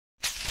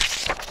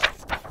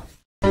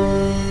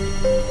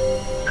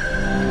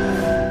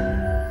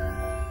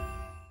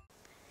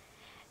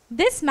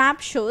This map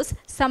shows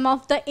some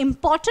of the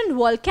important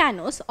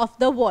volcanoes of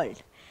the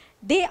world.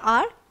 They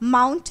are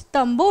Mount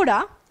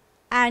Tambora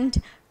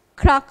and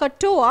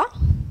Krakatoa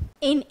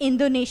in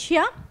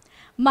Indonesia,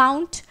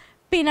 Mount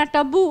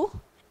Pinatubo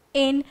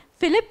in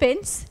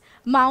Philippines,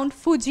 Mount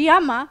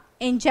Fujiyama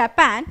in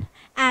Japan,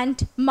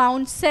 and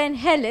Mount St.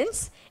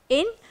 Helens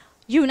in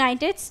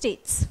United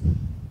States.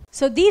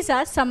 So these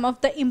are some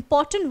of the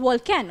important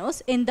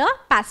volcanoes in the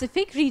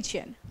Pacific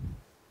region.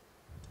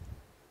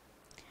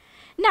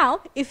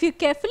 Now, if you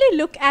carefully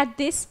look at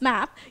this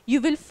map,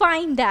 you will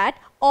find that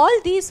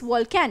all these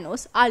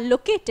volcanoes are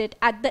located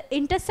at the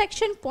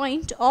intersection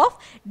point of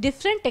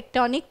different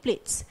tectonic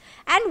plates.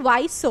 And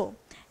why so?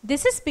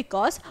 This is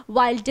because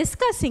while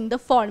discussing the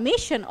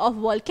formation of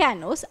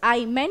volcanoes,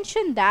 I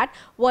mentioned that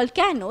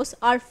volcanoes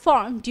are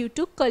formed due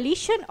to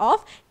collision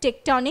of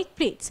tectonic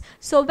plates.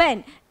 So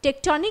when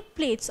tectonic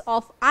plates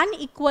of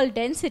unequal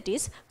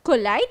densities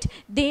collide,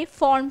 they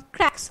form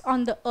cracks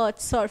on the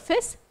Earth's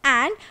surface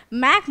and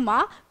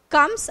magma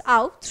comes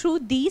out through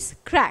these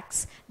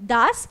cracks.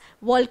 Thus,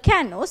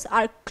 volcanoes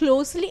are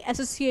closely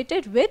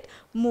associated with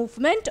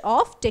movement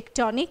of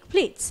tectonic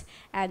plates,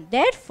 and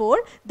therefore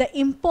the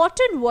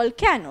important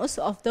volcanoes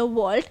of the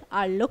world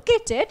are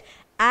located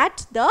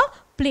at the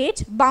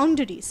plate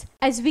boundaries.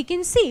 As we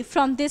can see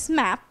from this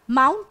map,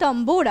 Mount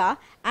Tambora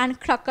and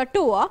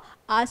Krakatoa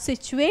are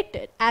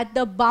situated at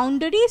the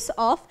boundaries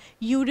of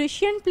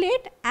Eurasian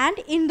plate and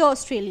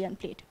Indo-Australian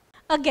plate.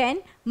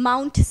 Again,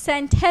 Mount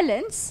St.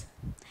 Helens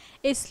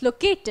is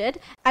located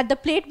at the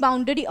plate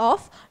boundary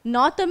of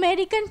North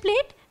American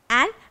plate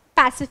and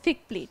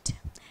Pacific plate.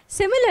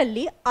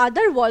 Similarly,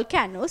 other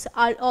volcanoes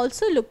are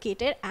also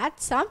located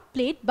at some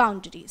plate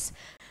boundaries.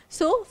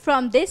 So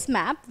from this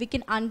map, we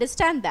can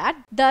understand that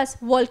thus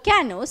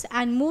volcanoes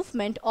and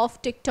movement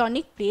of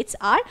tectonic plates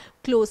are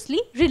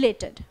closely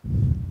related.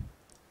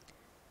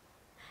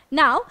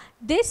 Now,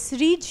 this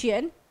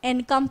region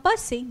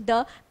encompassing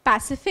the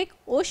Pacific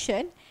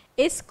Ocean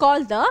is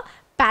called the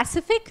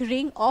Pacific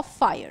Ring of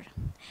Fire.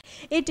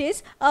 It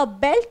is a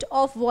belt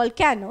of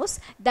volcanoes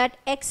that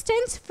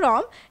extends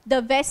from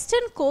the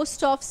western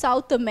coast of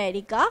South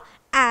America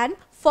and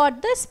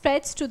further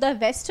spreads to the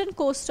western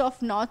coast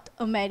of North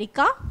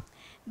America,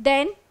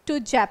 then to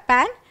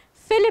Japan,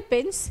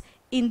 Philippines,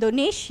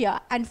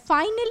 Indonesia, and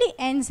finally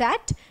ends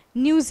at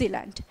New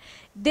Zealand.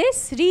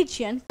 This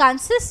region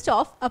consists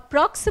of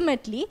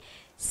approximately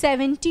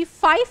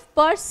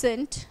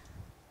 75%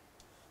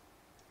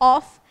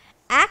 of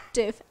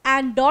active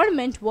and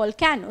dormant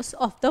volcanoes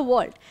of the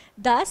world.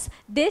 Thus,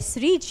 this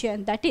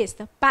region, that is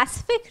the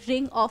Pacific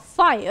Ring of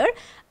Fire,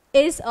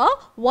 is a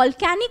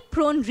volcanic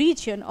prone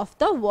region of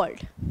the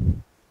world.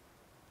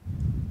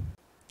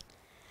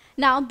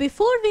 Now,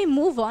 before we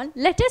move on,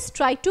 let us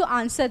try to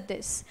answer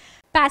this.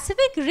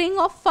 Pacific Ring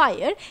of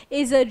Fire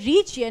is a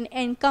region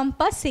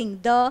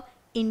encompassing the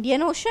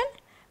Indian Ocean,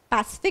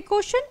 Pacific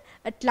Ocean,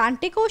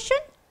 Atlantic Ocean,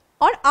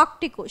 or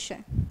Arctic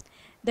Ocean.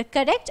 The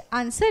correct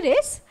answer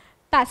is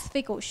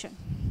Pacific Ocean.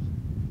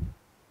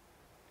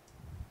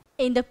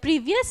 In the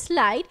previous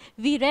slide,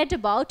 we read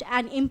about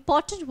an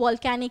important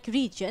volcanic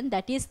region,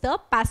 that is the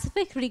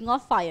Pacific Ring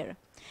of Fire.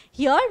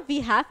 Here we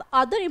have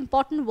other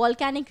important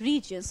volcanic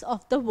regions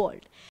of the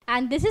world,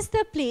 and this is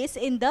the place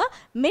in the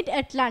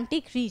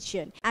mid-Atlantic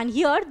region, and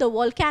here the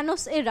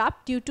volcanoes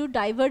erupt due to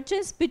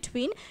divergence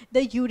between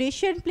the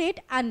Eurasian plate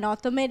and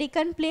North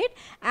American plate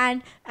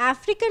and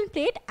African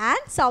plate and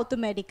South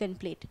American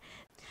plate.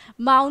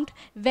 Mount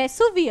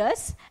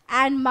Vesuvius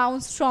and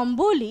Mount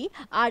Stromboli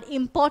are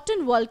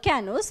important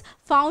volcanoes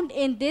found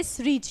in this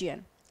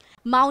region.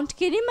 Mount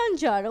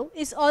Kilimanjaro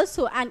is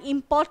also an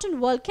important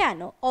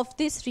volcano of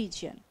this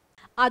region.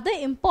 Other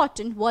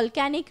important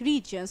volcanic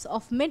regions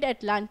of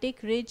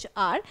mid-Atlantic ridge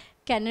are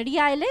Canary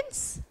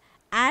Islands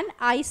and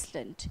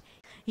Iceland.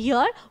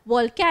 Here,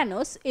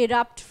 volcanoes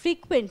erupt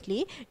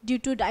frequently due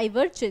to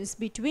divergence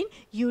between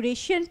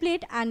Eurasian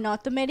plate and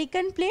North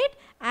American plate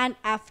and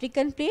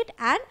African plate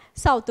and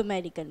South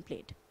American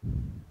plate.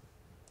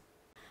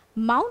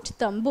 Mount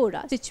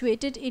Tambora,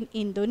 situated in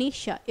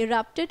Indonesia,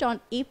 erupted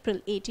on April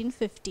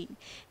 1815.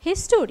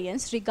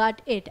 Historians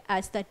regard it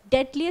as the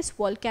deadliest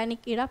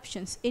volcanic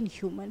eruptions in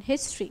human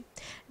history.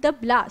 The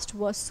blast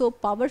was so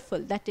powerful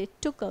that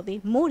it took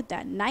away more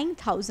than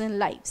 9,000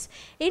 lives.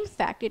 In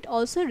fact, it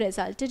also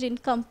resulted in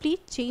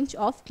complete change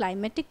of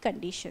climatic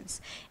conditions.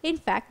 In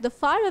fact, the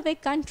faraway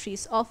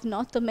countries of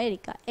North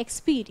America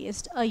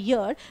experienced a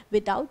year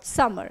without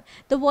summer.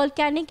 The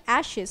volcanic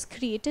ashes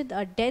created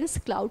a dense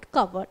cloud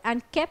cover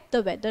and kept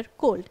the weather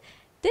cold.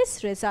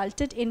 This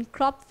resulted in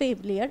crop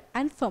failure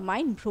and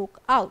famine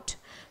broke out.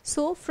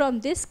 So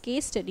from this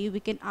case study, we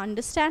can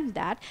understand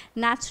that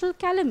natural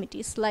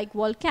calamities like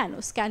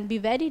volcanoes can be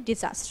very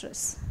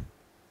disastrous.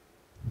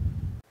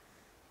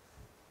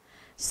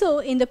 So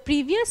in the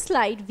previous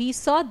slide, we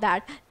saw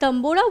that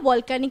Tambora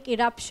volcanic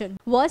eruption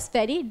was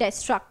very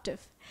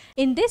destructive.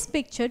 In this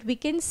picture, we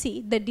can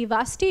see the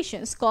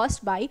devastations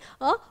caused by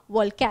a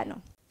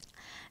volcano.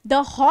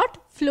 The hot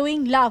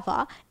flowing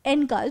lava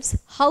engulfs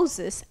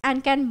houses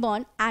and can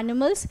burn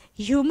animals,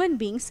 human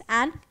beings,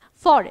 and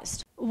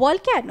forest.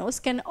 Volcanoes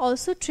can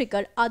also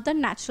trigger other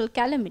natural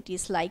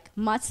calamities like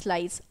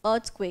mudslides,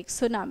 earthquakes,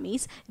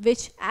 tsunamis,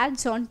 which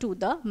adds on to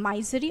the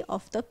misery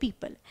of the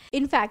people.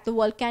 In fact, the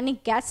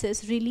volcanic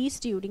gases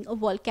released during a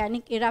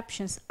volcanic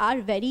eruptions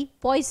are very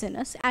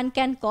poisonous and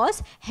can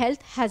cause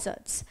health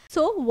hazards.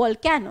 So,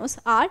 volcanoes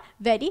are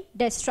very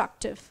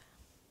destructive.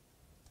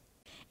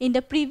 In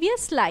the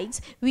previous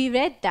slides, we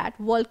read that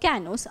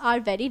volcanoes are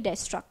very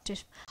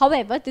destructive.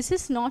 However, this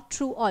is not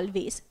true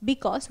always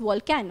because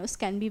volcanoes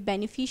can be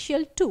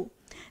beneficial too.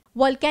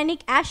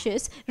 Volcanic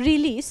ashes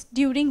released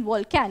during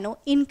volcano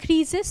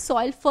increases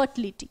soil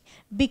fertility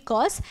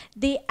because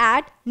they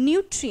add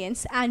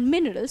nutrients and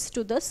minerals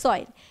to the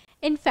soil.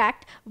 In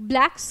fact,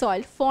 black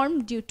soil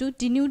formed due to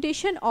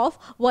denudation of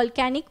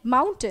volcanic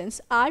mountains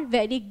are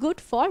very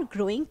good for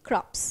growing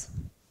crops.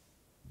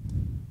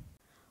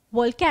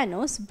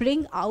 Volcanoes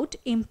bring out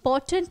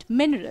important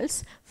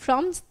minerals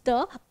from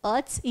the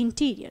Earth's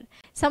interior.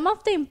 Some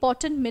of the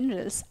important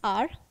minerals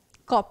are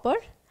copper,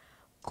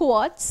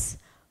 quartz,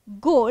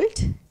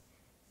 gold,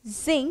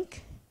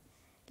 zinc,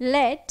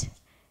 lead,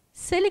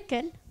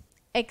 silicon,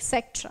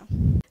 etc.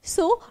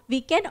 So,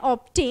 we can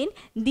obtain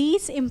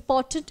these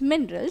important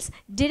minerals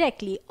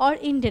directly or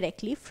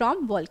indirectly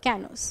from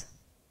volcanoes.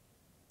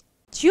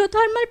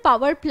 Geothermal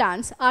power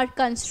plants are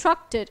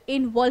constructed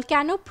in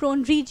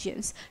volcano-prone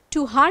regions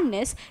to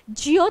harness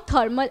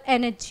geothermal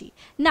energy.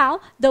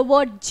 Now, the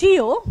word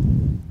geo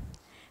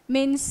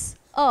means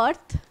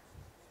earth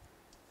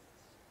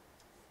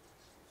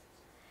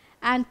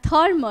and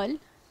thermal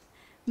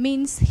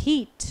means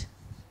heat.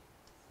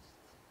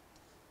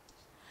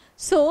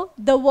 So,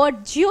 the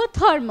word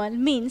geothermal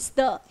means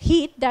the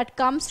heat that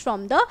comes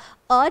from the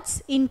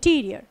Earth's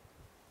interior.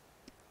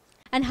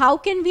 And how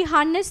can we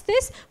harness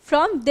this?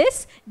 From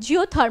this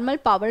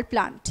geothermal power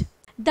plant.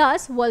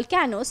 Thus,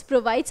 volcanoes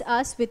provides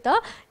us with a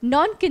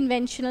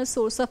non-conventional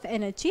source of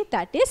energy,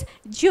 that is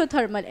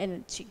geothermal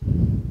energy.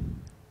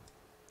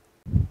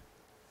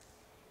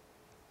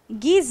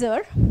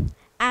 Geyser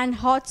and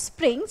hot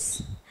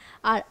springs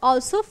are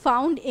also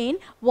found in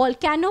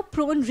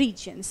volcano-prone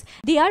regions.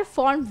 They are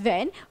formed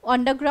when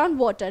underground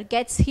water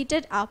gets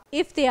heated up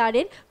if they are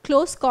in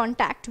close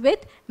contact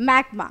with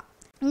magma.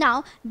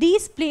 Now,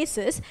 these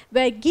places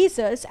where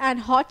geysers and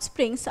hot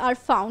springs are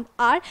found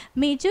are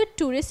major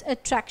tourist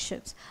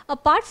attractions.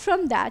 Apart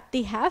from that,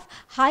 they have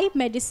high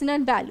medicinal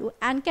value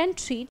and can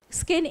treat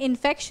skin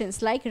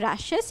infections like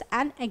rashes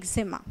and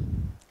eczema.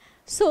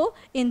 So,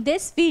 in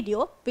this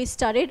video, we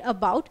studied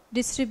about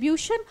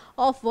distribution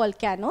of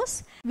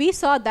volcanoes. We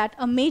saw that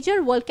a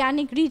major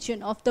volcanic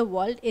region of the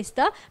world is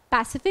the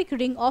Pacific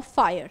Ring of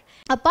Fire.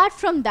 Apart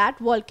from that,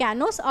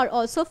 volcanoes are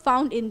also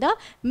found in the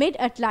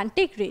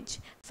Mid-Atlantic Ridge.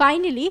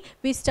 Finally,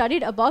 we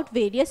studied about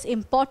various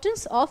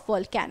importance of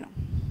volcano.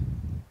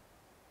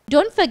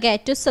 Don't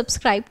forget to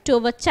subscribe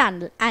to our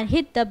channel and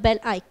hit the bell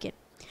icon.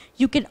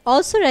 You can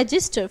also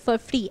register for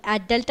free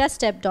at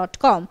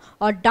DeltaStep.com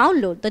or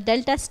download the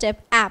DeltaStep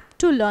app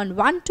to learn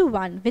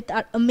one-to-one with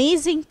our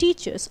amazing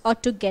teachers or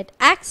to get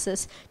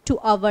access to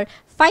our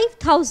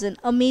 5,000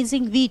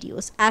 amazing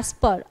videos as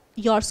per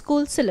your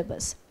school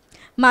syllabus.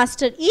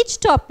 Master each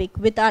topic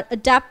with our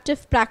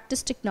adaptive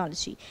practice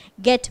technology.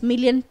 Get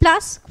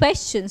million-plus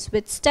questions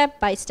with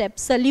step-by-step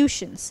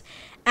solutions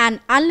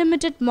and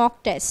unlimited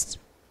mock tests.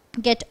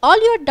 Get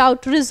all your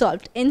doubts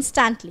resolved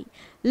instantly.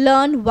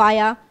 Learn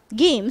via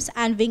games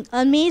and win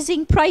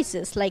amazing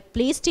prizes like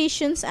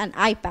PlayStations and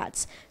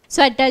iPads.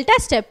 So at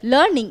DeltaStep,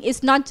 learning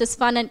is not just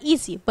fun and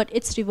easy, but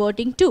it's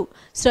rewarding too.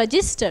 So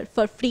register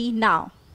for free now.